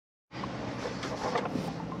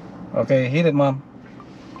Okay, hit it, Mom.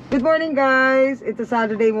 Good morning, guys. It's a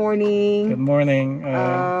Saturday morning. Good morning.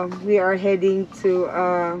 We are heading to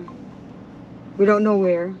we don't know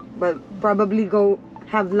where, but probably go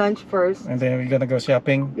have lunch first. And then we're gonna go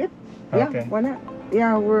shopping. Yep. Yeah. Okay. Why not?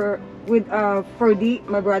 Yeah, we're with Ferdy,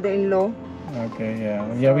 my brother-in-law. Okay. Yeah.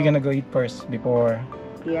 Yeah, we're gonna go eat first before.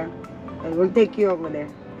 Yeah, and we'll take you over there.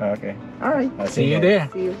 Okay. All right. I'll see you there.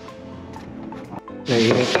 See you.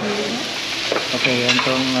 Okay, yan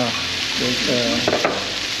tong there's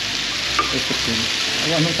chicken.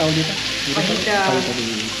 Anong tawag dito? Pahita.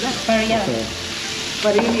 Parilla.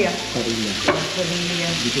 Parilla. Parilla. Parilla.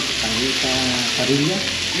 Dito pahita. Parilla.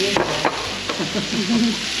 Yes.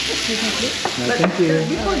 No, thank you.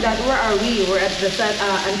 Before that, where are we? We're at the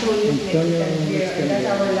Antonio's Mexican here. And that's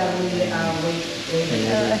our lovely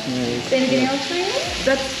Anything else for you?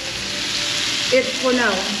 That's it for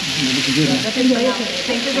now. Thank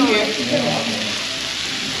you so much.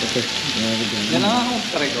 Okay. Yan lang ako,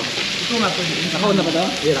 parego. Ito nga po. Ako na ba daw?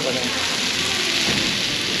 Yan ako na.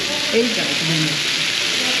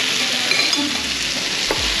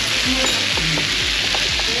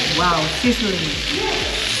 Wow, sizzling.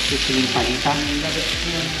 Chicken pahita.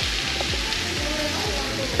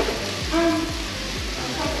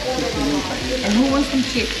 And who wants some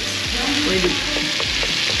chips? Ready.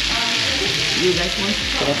 You guys want?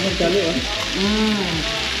 Sarap ng tali, oh.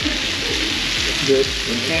 Good.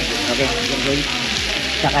 Okay. Okay.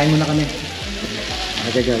 Kakain muna kami.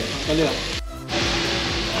 Okay, guys. Kali lang.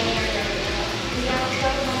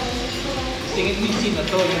 Tingin mo yung scene na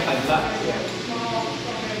to, yung tagla.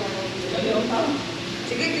 Kali lang tao.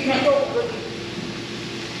 Sige, tingnan ko.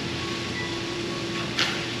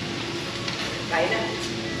 Kain na.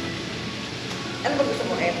 Ano ba gusto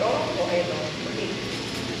mo? Ito o ito? Okay.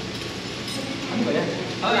 Ano ba yan?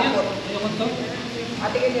 Ah, yan. Ayoko to.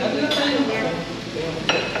 Ate, ganyan. Ano lang tayo? Yan.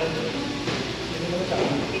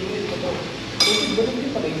 Ganun din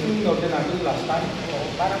pala yung in-order natin last time. Oo,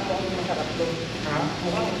 parang po ang masarap doon. Ha?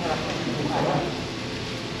 Mukhang masarap doon. Ano?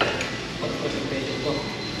 Pag-presentation ko.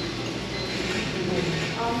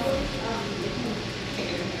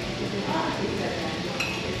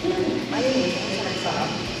 Ay, ang sarap.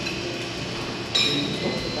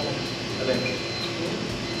 Alin?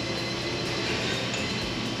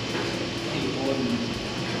 Ibon.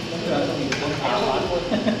 Ang grasa ng ibon. Apat.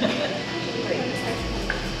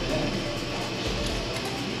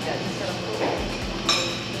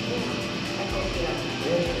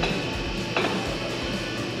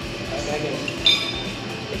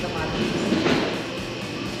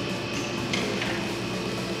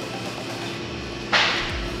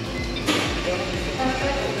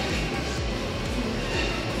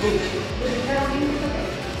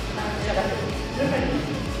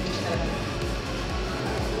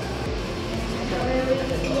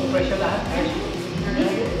 Presyo lahat.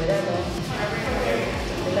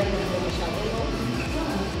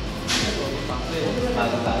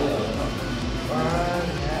 Bago tayo.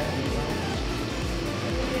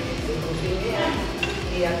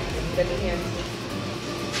 Iya, ganun yan.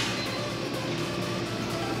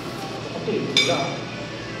 Okay, wala.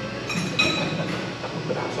 Ang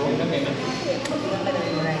braso. Yun lang eh. Ilang ka na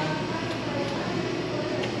memory.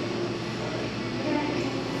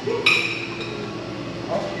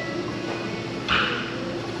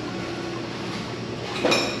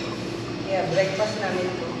 Yeah, breakfast namin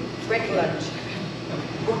ito. Quick lunch.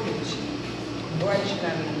 Brunch. Brunch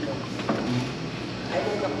namin ito. I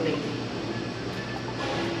woke up late.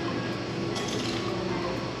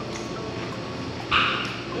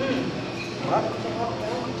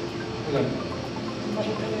 Ilan?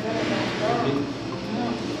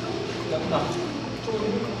 Ilan na?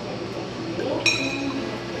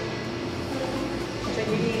 Sa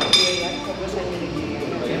nililiyan yan, sobrang sa nililiyan.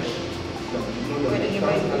 Ano ba yan? Pwede niyo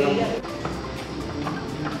ba yung nililiyan?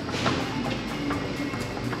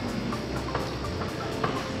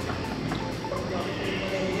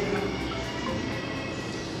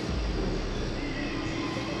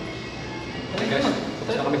 Okay guys,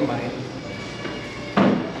 tapos na kami kumain.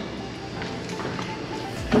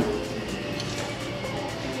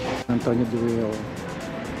 Antonio de Rio.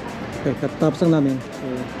 Okay, katapos lang namin. So,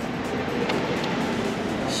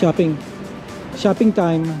 shopping. Shopping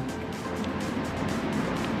time.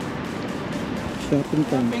 Shopping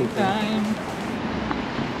time. Shopping time.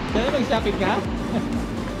 Kaya mag-shopping ka?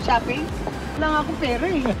 Shopping? Wala nga akong pera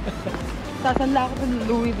eh. Sasanla ako ng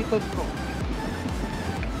Louis Vuitton ko.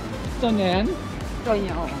 Gusto niya yan? Ito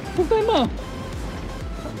niya, oo. Pagkay mo.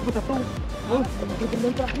 Buta to. Oh, magiging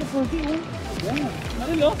ng truck niya, Ferdy, oh. Yan.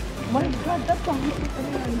 Marilo. My God, that's ang hipit. Ano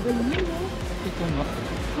yan? Galing yun, oh. Ito mo.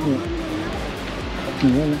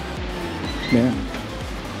 Ayan. Yeah.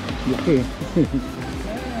 Okay.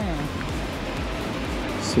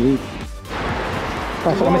 Sweet.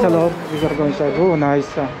 Pasok kami sa loob. We are going inside. Oh,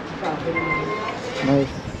 nice.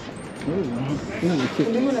 Nice.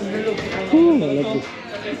 Shit. Hindi mo nag-vlog. Oh, I like this.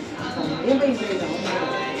 Yan ba yung sa'yo?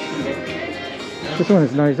 This one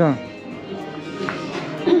is nice, huh?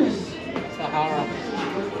 Sahara.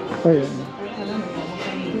 Oh, yeah.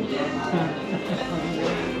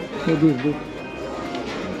 Maybe it's good.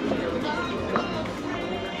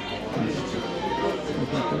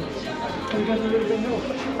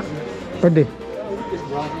 Pwede.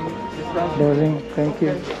 Browsing. Thank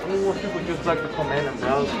you. More people just like to come in and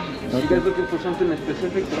browse. You guys looking for something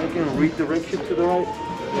specific that I can redirect you to the right?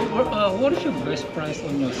 What is your best price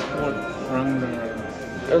on your Sport Wrangler?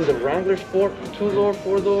 And the Wrangler Sport, 2-door,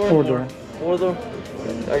 4-door? 4-door. 4-door.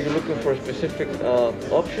 Are you looking for specific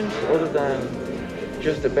options other than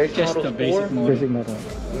just the base Just model the basic sport? model. Basic model.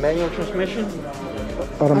 Manual transmission?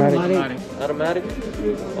 Automatic. Automatic. Automatic?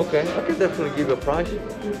 Okay, I can definitely give you a price.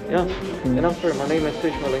 Yeah. And I'm sorry, my name is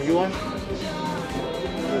Tishmal and you are?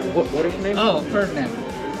 What is your name? Oh, Ferdinand.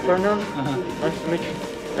 Fernand? Uh-huh. Nice to meet you.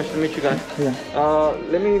 Nice to meet you guys. Yeah.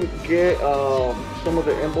 Let me get some of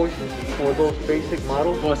the invoices for those basic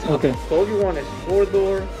models. Okay. So all you want is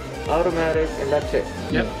 4-door, automatic, and that's it.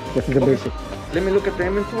 Yep. This is the basic. Let me look at the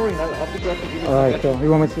inventory and I'll be glad to give you Alright, so you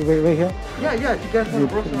want me to wait here? Yeah, yeah, if you guys want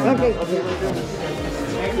to browse around, Okay. I'll be right there.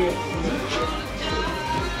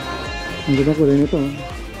 Ang ganda ko rin ito.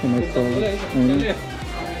 So nice to ayun.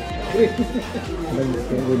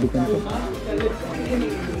 Baby ka nito.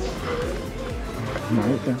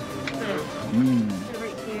 Nice ah.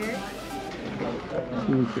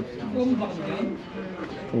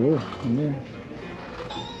 Oh, ano yan?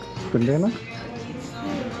 Ganda na?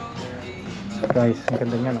 Guys, ang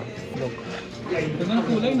ganda niya no? Look. Ganda ng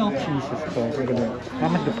kulay, no? Jesus Christ, ang ganda.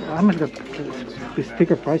 How much the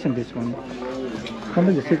sticker price on this one? How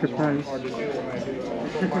much the sticker price?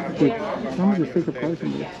 Wait, how much the sticker price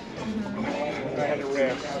on this?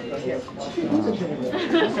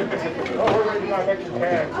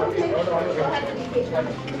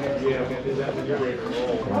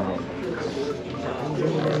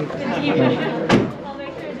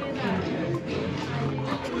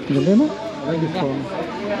 Ganda na? I like this one.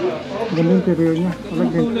 Ganda yung interior niya. I like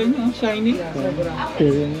the Kulay niya, shiny.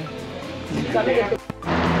 interior niya.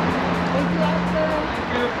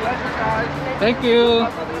 Thank you.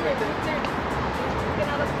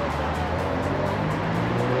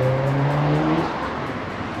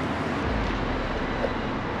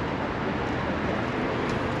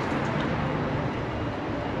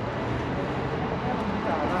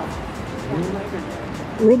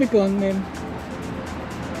 Rubicon, man.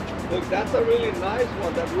 Look, that's a really nice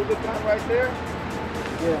one. That Rubicon right there.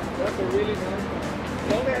 Yeah, that's a really nice one.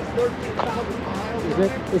 It only has 13,000 miles. Is on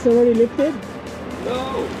it? It's already lifted?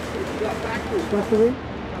 No, it's got factory. Factory?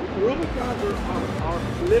 Rubicons are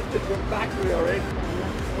lifted from factory already.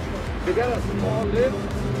 They got a small lift.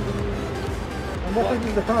 And what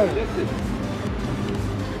is the car? Lifted.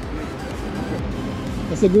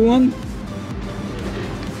 That's a good one.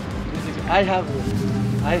 I have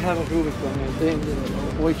a Rubicon. I think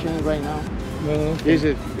watching right now. Well, Is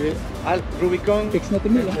it Rubicon? fix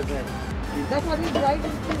natin nila. That's what he's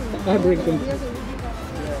driving to. Rubicon. He has a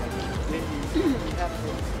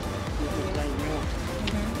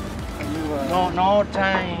Rubicon. No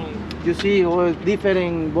time. You see,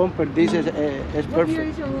 different bumper. This is What year perfect.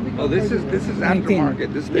 is your Rubicon? Oh, this is 19.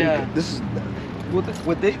 aftermarket. Yeah. This is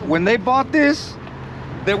when they bought this,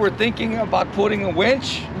 they were thinking about putting a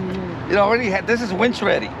winch. It already had. This is winch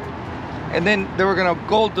ready, and then they were gonna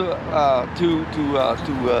go to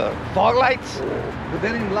fog lights, but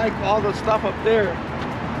they didn't like all the stuff up there.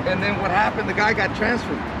 And then what happened? The guy got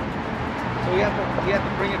transferred, so he had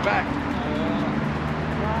to bring it back.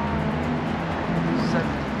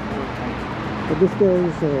 So this guy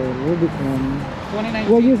is Rubicon.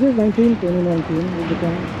 2019. What year is it? 2019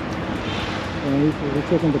 Rubicon. We're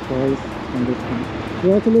checking the price on this one.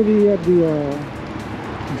 We're actually at the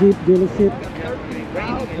Jeep dealership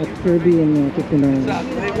at Kirby in 59.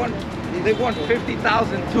 They want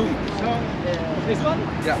 50,000 too. This one?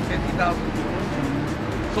 Yeah, 50,000.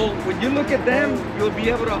 So when you look at them, you'll be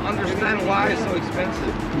able to understand why it's so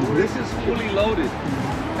expensive. This is fully loaded,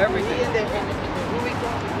 everything.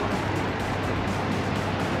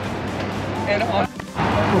 And on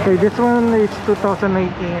Okay, this one is 2019.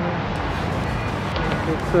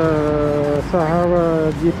 It's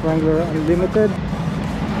Sahara Jeep Wrangler Unlimited.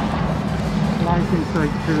 Nice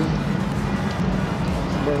inside too.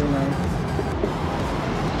 Very nice.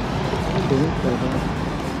 Okay,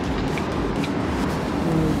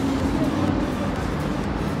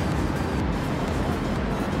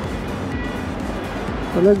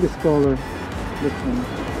 like this color. This one.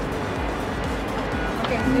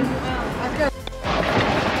 Okay, Oscar.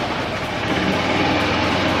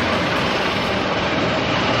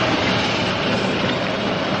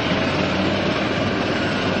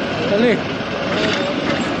 Dali.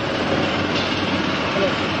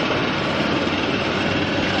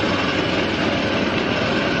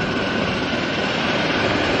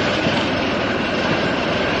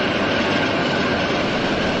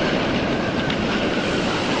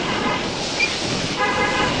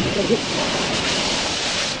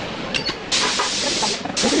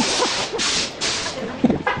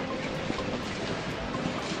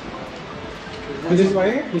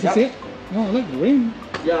 This is it? No, look, rain.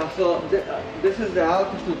 Yeah, so this is the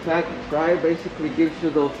altitude package, right? Basically gives you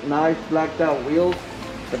those nice blacked out wheels,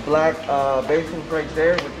 the black basins right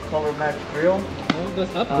there with the color match grill. Oh,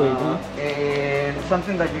 that's upgrade, huh? And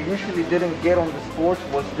something that you usually didn't get on the Sports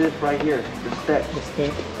was this right here, the steps, The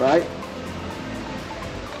step. right?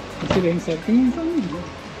 You see the inside? Tingnan inside.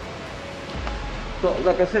 So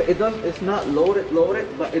like I said, it's not loaded,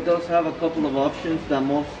 but it does have a couple of options that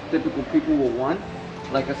most typical people will want,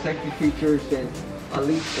 like a safety features and at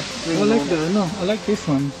least a spring. I like on the, no, I like this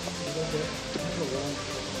one.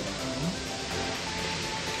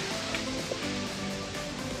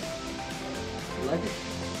 Like it?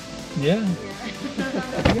 Yeah.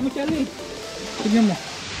 Tignan mo, Charlie. Tignan mo.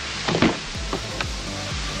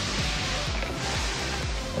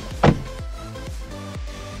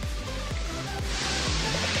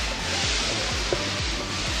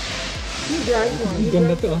 Ang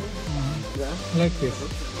ganda to, oh. I like this.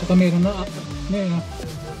 Saka meron na,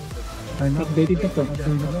 updated na to.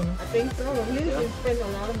 I think so. He spent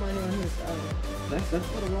a lot of money on his That's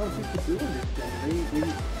what a lot of people do in this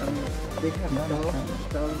thing. They have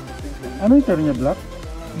thousands of things. Ano yung color niya? Black?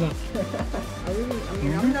 Black.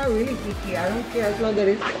 I'm not really picky. I don't care as long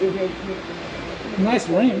as it's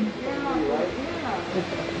Nice rim.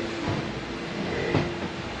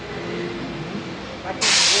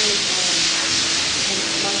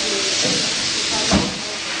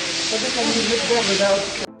 without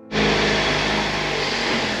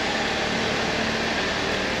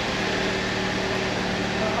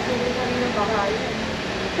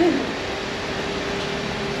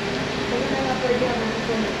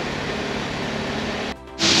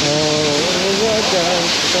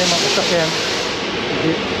guys, ito yung mga sasakyan.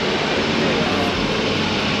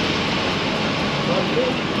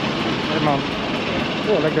 Hey mom.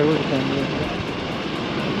 Oh, like the road thing.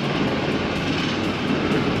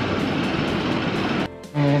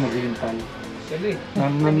 Naghihintay.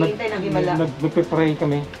 Nagpe-pray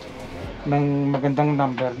kami ng magandang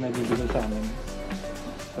number na bibigay sa amin.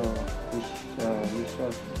 So, wish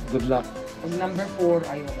us good luck. number 4,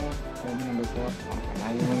 ayoko. Number 4.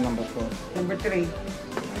 Ayaw mo number 4. Number 3.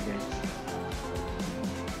 Okay.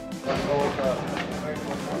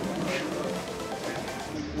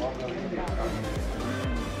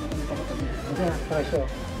 Magkano presyo?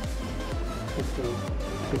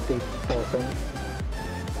 50,000.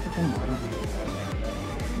 Ito mahal.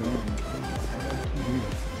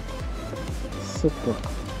 Super.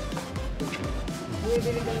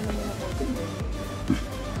 Bumibili ka naman ng konti.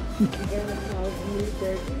 Bigyan ng tawag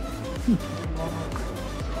military.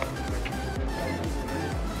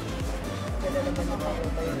 Kaya naman ang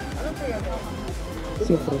kapatay. Ano kaya ba?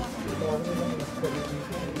 Super.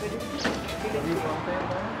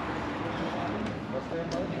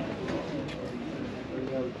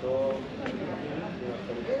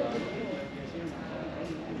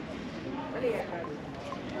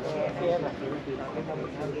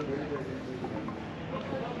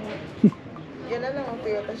 Yan na lang ang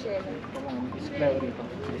Toyota Sienna. Display dito.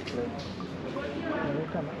 Display.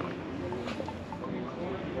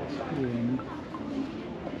 Yan.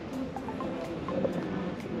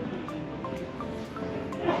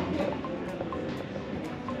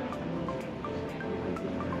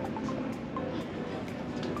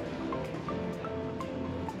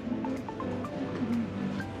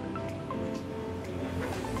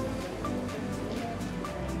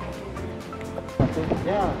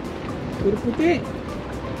 Yeah. Puro puti.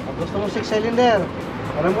 Pag gusto mo 6 cylinder,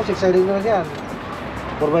 alam mo 6 cylinder yan.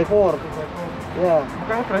 4x4. Yeah.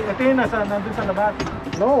 Magkano price? Ito yun nandun sa labas.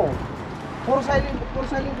 No. 4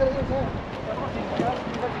 cylinder yan sir.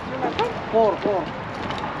 4.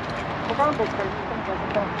 Magkano po?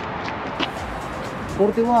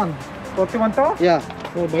 41. 41 to? Yeah.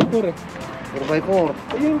 4x4 eh. 4x4.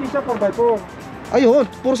 Ayun, hindi siya 4x4. Ayun,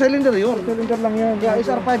 4 cylinder yun. Cylinder lang yan. Yeah,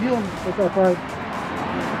 SR5 yun. SR5.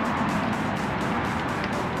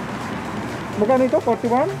 Magkano ito?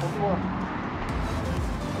 41? 41.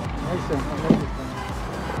 Nice eh. I like this one.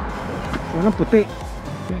 Walang puti.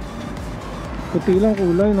 Okay. Puti lang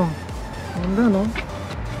kulay, no? Ganda, no?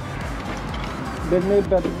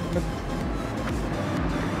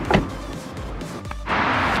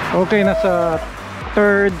 Okay, nasa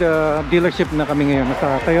third dealership na kami ngayon.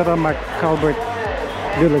 Nasa Toyota Mark Calvert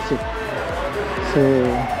dealership. So,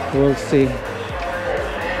 we'll see.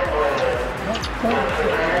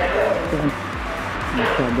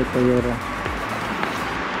 Calvert Toyota.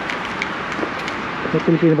 Ito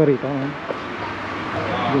Pilipino ba rito?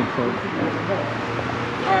 Good, so.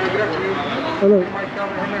 Hello.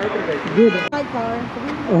 Good. My car.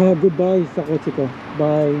 Goodbye sa kotse ko.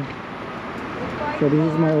 Bye. So this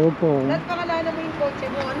is my Oppo. Lahat pangalan mo yung kotse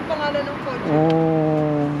mo. Anong pangalan ng kotse?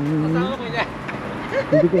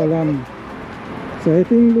 Hindi ko alam. So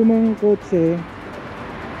ito yung lumang kotse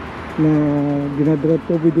na ginadrive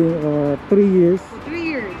ko within 3 years. 3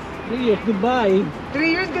 years. 3 years, goodbye.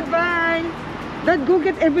 3 years, goodbye. Dad, go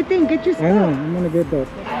get everything. Get your I know, stuff. I'm gonna get that.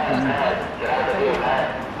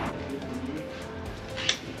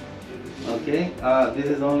 Okay, this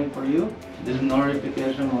is only for you. This is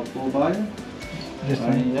notification of full buyer. This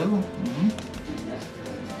Right, yellow.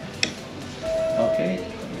 Okay,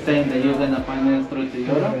 saying that you're gonna finance through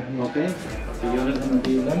Toyota. Okay, Toyota's gonna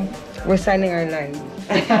be done. We're signing our line.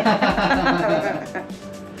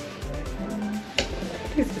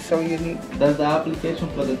 This is so unique. That's the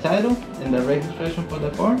application for the title and the registration for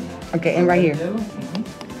the car. Okay, and right here. Yellow.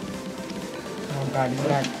 Oh God, it's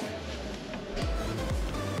black.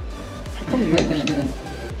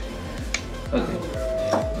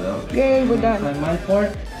 Okay. Yay, we're done. Sign my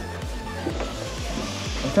part.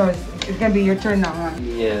 So it's gonna be your turn now, huh?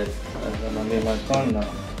 Yes, that's gonna be my turn now.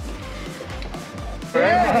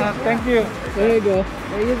 Thank you. There you go.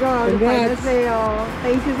 There you go. Congrats. The final sale.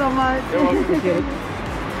 Thank you so much.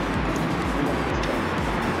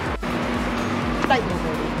 Tight mo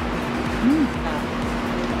po.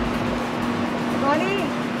 Tony!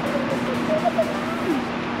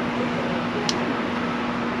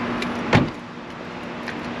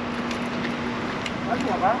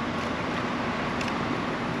 Ano ba?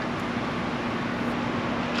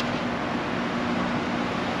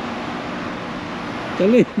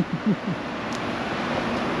 Dali.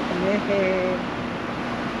 Yeah.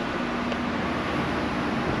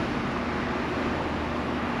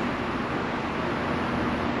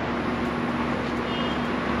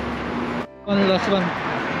 One last one.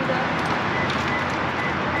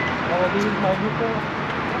 This is my Oppo.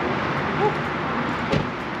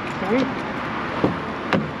 Okay.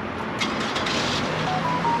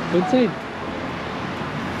 Good side.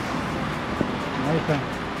 Nice one.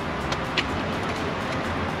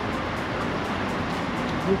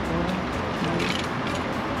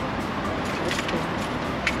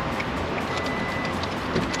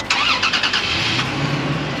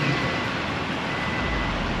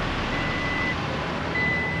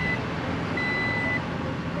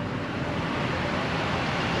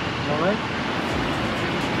 Alright.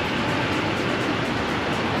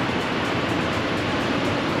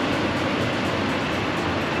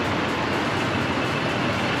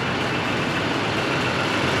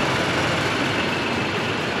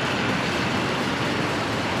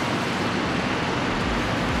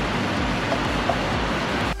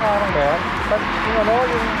 Parang ba yan? Pag yung ano,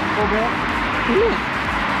 yung cover? Hindi.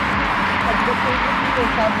 Pagdating ko dito,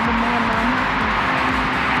 sabi ng mga mama,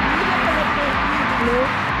 hindi na pala po. Hello?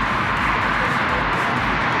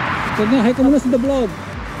 Sige nga, hi ka muna sa the vlog.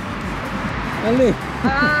 Ali.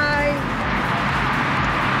 Hi!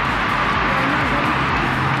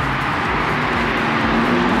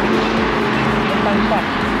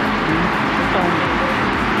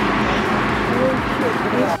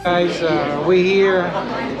 Guys, we here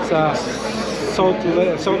sa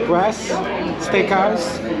Saltgrass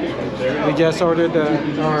Steakhouse. We just ordered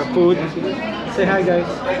our food. Say hi, guys.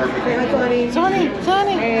 Sonny!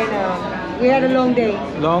 Sonny! And we had a long day.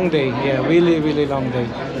 Long day, yeah, really long day.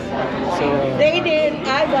 So They did,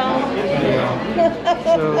 I don't. yeah.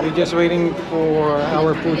 So we're just waiting for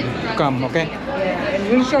our food to come, okay? Yeah, and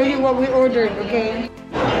we'll show you what we ordered, okay?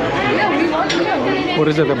 What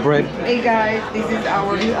is it? The bread Hey guys, this is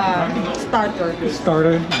our starter.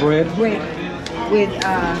 starter bread. Bread with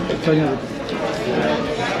So, yeah,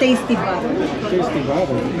 tasty butter. tasty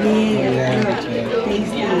butter. Yeah, good.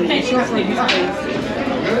 Tasty. Show for this place.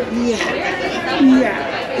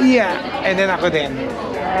 Yeah. And then ako din.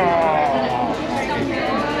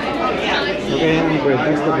 Okay, yung bread.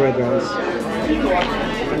 That's the bread, guys.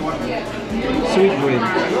 Sweet bread.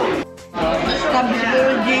 Sabi ko,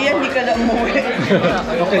 Gia, hindi ka na umuwi.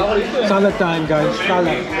 Okay, salad time, guys.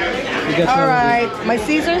 Salad. We got All salad. right, my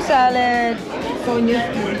Caesar salad. Sonia's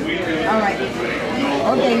food. All right.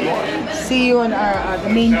 Okay. See you on our the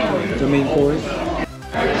main course. The main course.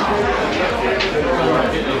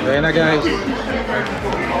 Ayan na guys.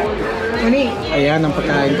 Uni, Ayan ang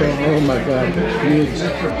pagkain ko. Oh my god. Huge.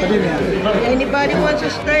 Ano yan? anybody wants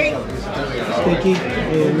a steak? Steaky.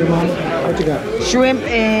 Limon. What you got? Shrimp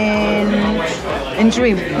and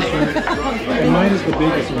shrimp. And mine is the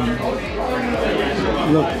biggest one.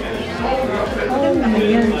 Look.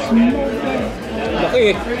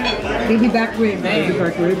 Laki. Baby back rib. Baby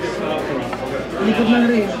back ribs. Likod ng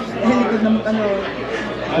rib. Likod ng ano.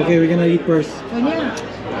 Okay, we're gonna eat first. Sonia.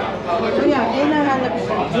 Sonia, hinahanap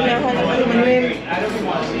ko. Hinahanap ko si Manuel.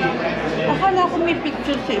 Akala ko may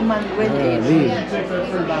picture si Emmanuel. Lee.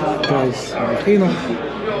 Guys, okay no?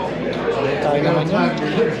 Kain naman yan.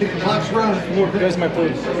 There's my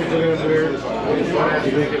food.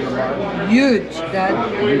 Huge, Dad.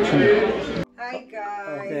 Huge. Hi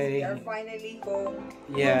guys. Okay. We are finally home.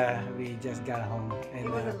 Yeah, we just got home. And,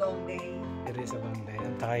 It was a long day. it is a long day.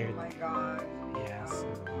 I'm tired. Oh my God. Yeah, so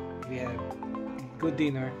we had good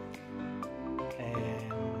dinner.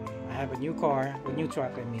 And I have a new car, a new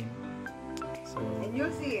truck, I mean. So, And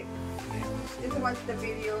you'll see it. yeah. Just watch the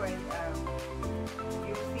video and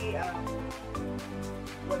you'll see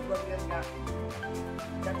what we got.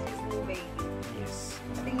 That's his new baby. Yes.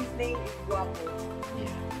 I think his name is Guapo.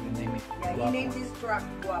 Yeah, we name it. Yeah, Guapo. he named his truck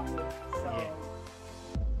Guapo. So, Yeah.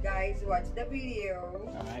 guys, watch the video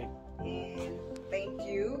Alright. and thank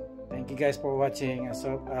you. Thank you guys for watching.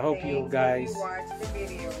 So I hope you guys watch the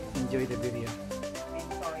video. enjoy the video. And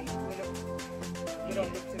sorry, we don't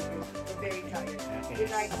look too good. We're very tired. Okay.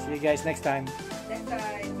 Good night. See you guys next time. Next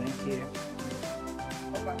time. Thank you.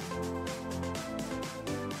 Bye-bye.